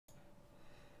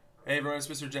Hey everyone, it's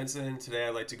Mr. Jensen. Today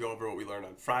I'd like to go over what we learned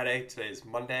on Friday. Today is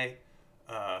Monday.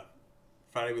 Uh,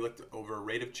 Friday we looked over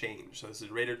rate of change. So this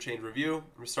is rate of change review. I'm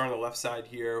going to start on the left side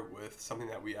here with something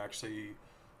that we actually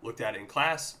looked at in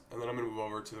class, and then I'm going to move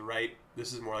over to the right.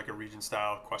 This is more like a region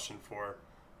style question for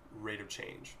rate of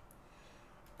change.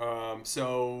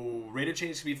 So rate of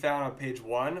change can be found on page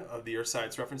 1 of the Earth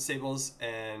Science reference tables,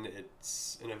 and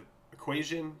it's an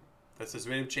equation that says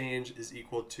rate of change is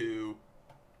equal to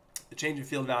the change in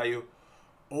field value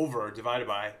over divided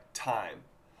by time.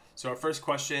 So our first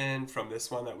question from this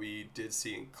one that we did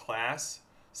see in class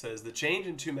says the change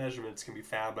in two measurements can be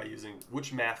found by using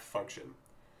which math function?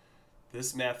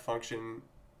 This math function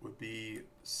would be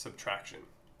subtraction.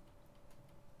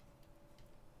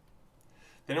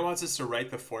 Then it wants us to write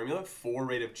the formula for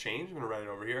rate of change. I'm going to write it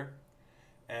over here.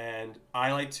 And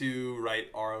I like to write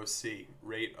ROC,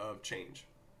 rate of change.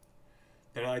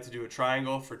 Then I like to do a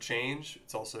triangle for change.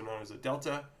 It's also known as a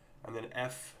delta. And then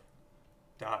F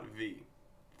dot V,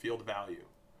 field value.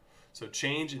 So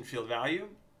change in field value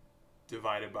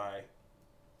divided by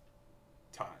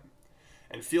time.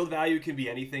 And field value can be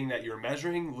anything that you're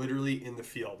measuring literally in the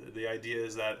field. The idea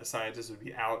is that a scientist would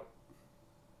be out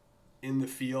in the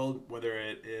field, whether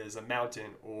it is a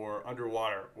mountain or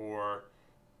underwater or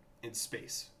in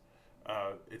space.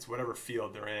 It's whatever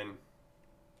field they're in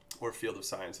or field of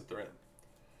science that they're in.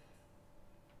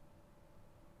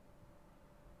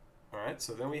 All right,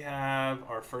 so then we have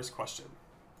our first question.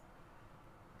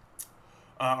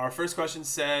 Our first question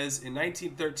says, in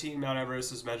 1913, Mount Everest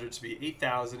was measured to be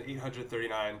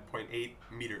 8,839.8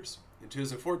 meters. In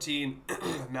 2014,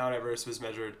 Mount Everest was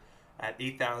measured at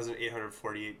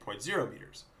 8,848.0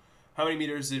 meters. How many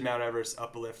meters did Mount Everest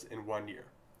uplift in 1 year?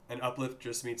 And uplift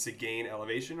just means to gain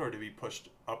elevation or to be pushed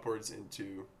upwards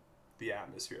into the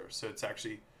atmosphere. So it's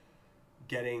actually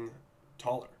getting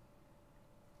taller.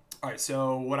 All right,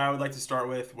 so what I would like to start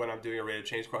with when I'm doing a rate of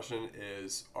change question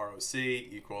is ROC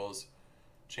equals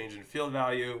change in field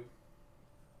value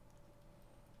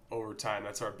over time.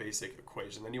 That's our basic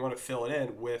equation. Then you want to fill it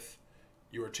in with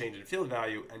your change in field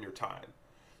value and your time.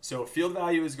 So field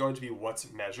value is going to be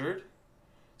what's measured.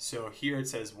 So here it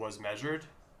says was measured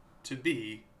to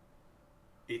be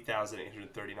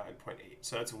 8,839.8.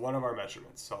 So that's one of our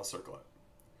measurements, so I'll circle it.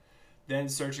 Then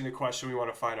searching the question, we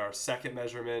want to find our second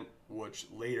measurement, which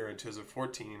later in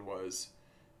 2014 was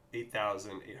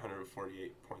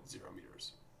 8,848.0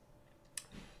 meters.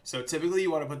 So typically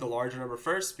you want to put the larger number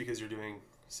first because you're doing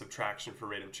subtraction for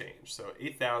rate of change. So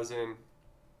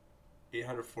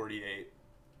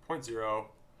 8,848.0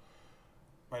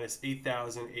 minus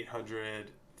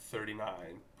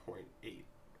 8,839.8,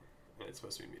 and it's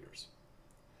supposed to be meters.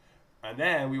 And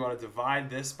then we want to divide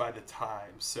this by the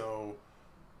time. So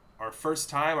our first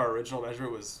time, our original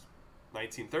measurement was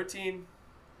 1913.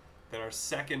 Then our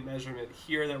second measurement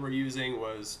here that we're using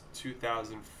was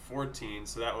 2014.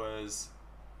 So that was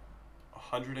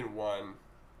 101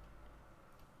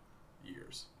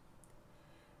 years.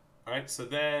 All right, so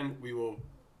then we will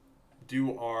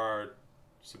do our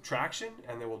subtraction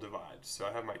and then we'll divide. So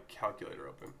I have my calculator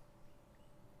open.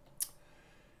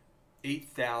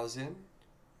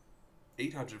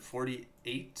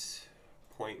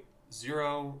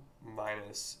 8,848.0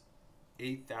 minus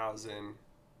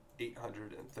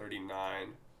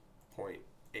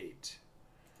 8,839.8.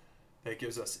 That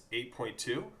gives us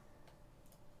 8.2.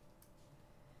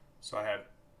 So I have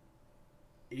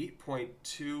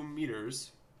 8.2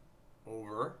 meters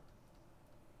over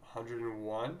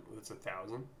 101. That's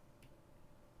 1,000.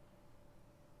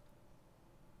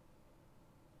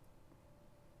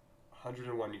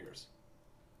 101 years.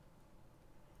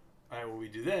 All right, when we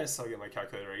do this, I'll get my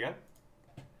calculator again.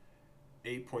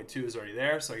 8.2 is already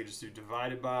there, so I can just do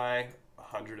divided by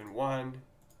 101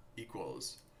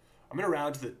 equals, I'm going to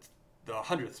round to the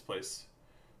hundredths place,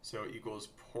 so equals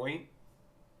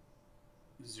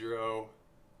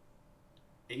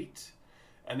 0.08.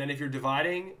 And then if you're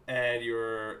dividing and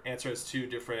your answer has two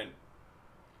different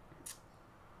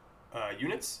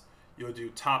units, you'll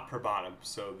do top per bottom.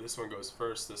 So this one goes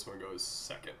first, this one goes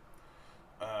second.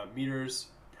 Meters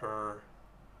per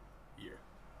year.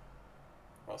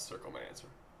 I'll circle my answer.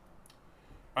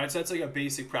 All right, so that's like a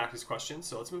basic practice question.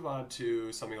 So let's move on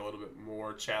to something a little bit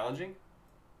more challenging,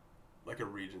 like a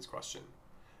regions question.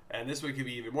 And this one could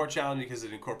be even more challenging because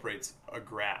it incorporates a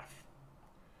graph.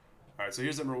 All right, so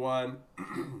here's number one.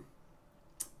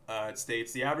 It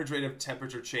states the average rate of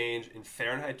temperature change in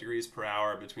Fahrenheit degrees per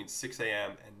hour between 6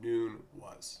 a.m. and noon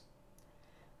was.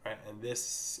 All right, and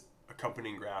this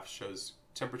accompanying graph shows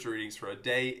temperature readings for a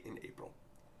day in April.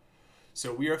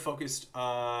 So we are focused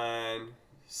on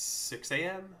 6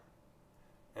 a.m.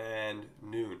 and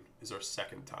noon is our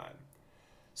second time.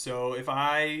 So if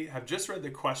I have just read the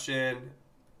question,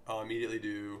 I'll immediately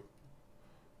do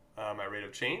my rate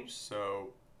of change. So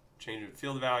change in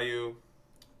field value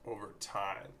over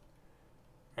time,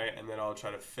 right? And then I'll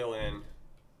try to fill in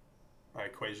my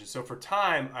equation. So for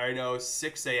time, I know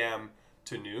 6 a.m.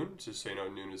 to noon, just so you know,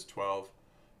 noon is 12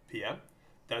 p.m.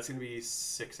 That's going to be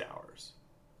 6 hours.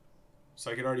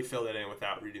 So I could already fill that in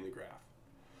without reading the graph.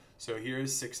 So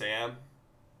here's 6 a.m.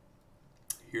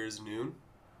 Here's noon.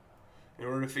 In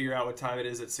order to figure out what time it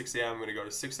is at 6 a.m., I'm going to go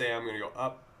to 6 a.m. I'm going to go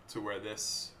up to where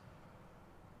this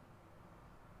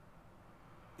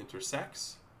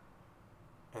intersects.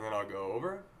 And then I'll go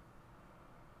over.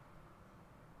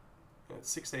 And at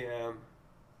 6 a.m.,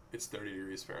 it's 30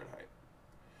 degrees Fahrenheit.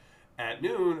 At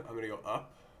noon, I'm going to go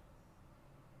up.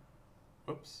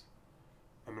 Oops.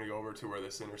 I'm going to go over to where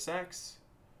this intersects.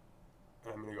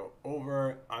 And I'm going to go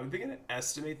over. I'm going to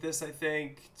estimate this, I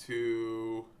think,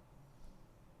 to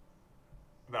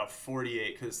about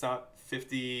 48, because it's not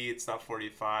 50, it's not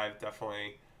 45,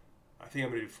 definitely. I think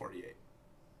I'm going to do 48.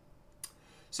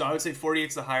 So I would say 48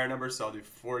 is the higher number, so I'll do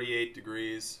 48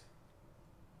 degrees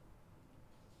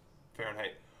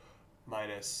Fahrenheit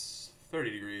minus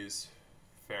 30 degrees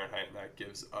Fahrenheit, and that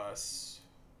gives us,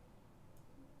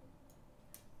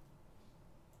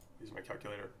 use my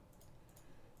calculator,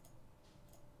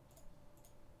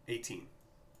 18.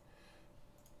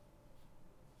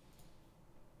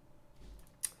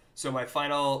 So my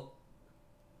final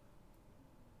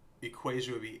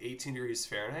equation would be 18 degrees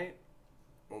Fahrenheit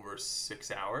over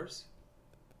 6 hours.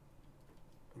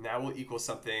 And that will equal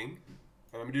something,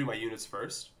 and I'm going to do my units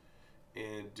first,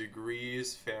 in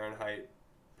degrees Fahrenheit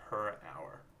per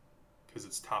hour, because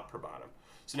it's top per bottom.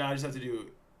 So now I just have to do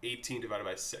 18 divided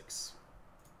by 6.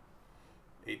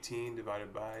 18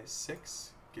 divided by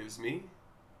 6 gives me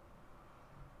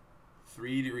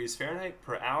 3 degrees Fahrenheit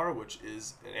per hour, which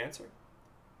is an answer.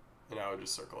 And I would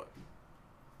just circle it.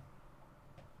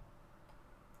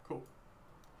 Cool.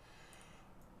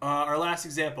 Our last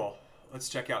example. Let's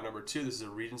check out number 2. This is a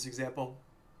Regents example.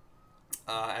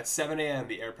 At 7 a.m.,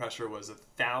 the air pressure was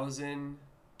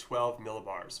 1,012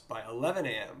 millibars. By 11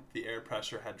 a.m., the air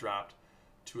pressure had dropped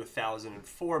to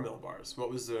 1,004 millibars. What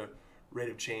was the rate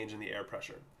of change in the air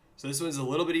pressure? So this one's a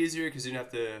little bit easier because you don't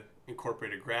have to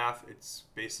incorporate a graph. It's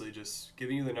basically just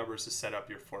giving you the numbers to set up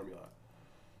your formula.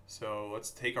 So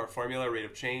let's take our formula, rate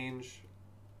of change.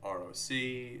 ROC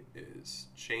is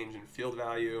change in field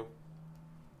value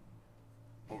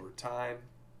over time.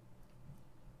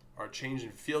 Our change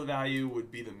in field value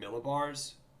would be the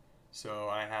millibars. So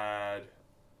I had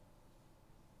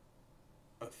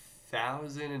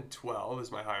 1,012 is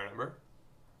my higher number,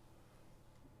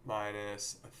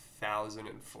 minus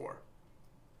 1,004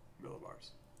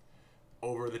 millibars.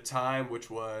 Over the time, which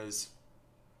was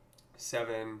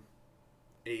 7,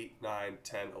 8, 9,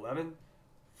 10, 11,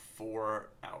 4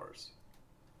 hours.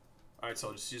 All right, so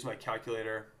I'll just use my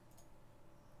calculator,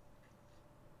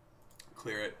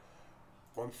 clear it.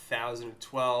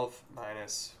 1,012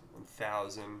 minus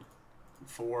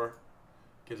 1,004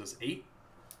 gives us 8.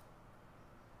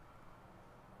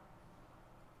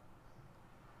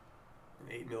 An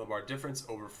 8 millibar difference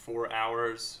over 4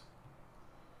 hours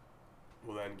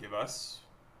will then give us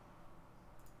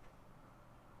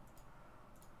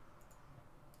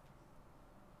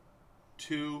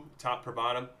 2 top per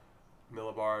bottom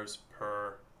millibars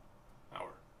per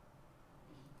hour.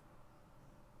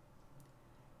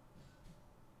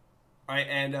 All right,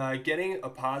 and getting a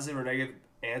positive or negative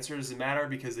answer doesn't matter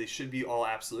because they should be all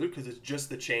absolute because it's just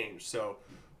the change. So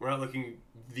we're not looking,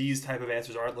 these type of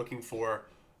answers aren't looking for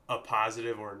a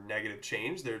positive or negative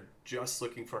change. They're just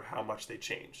looking for how much they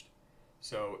changed.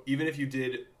 So even if you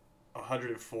did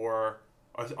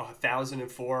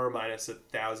 1,004 minus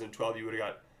 1,012, you would have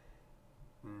got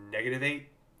 -8,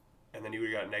 and then you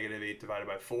would have got -8 divided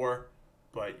by 4.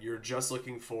 But you're just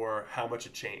looking for how much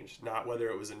it changed, not whether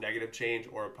it was a negative change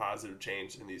or a positive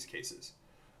change in these cases.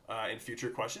 In future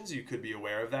questions, you could be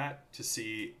aware of that to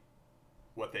see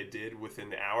what they did within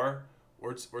the hour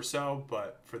or so,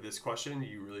 but for this question,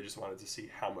 you really just wanted to see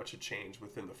how much it changed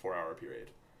within the 4-hour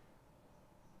period,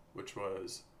 which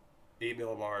was 8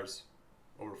 millibars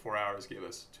over 4 hours gave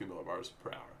us 2 millibars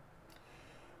per hour.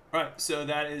 All right, so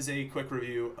that is a quick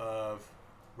review of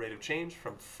rate of change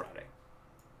from Friday.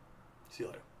 See you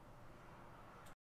later.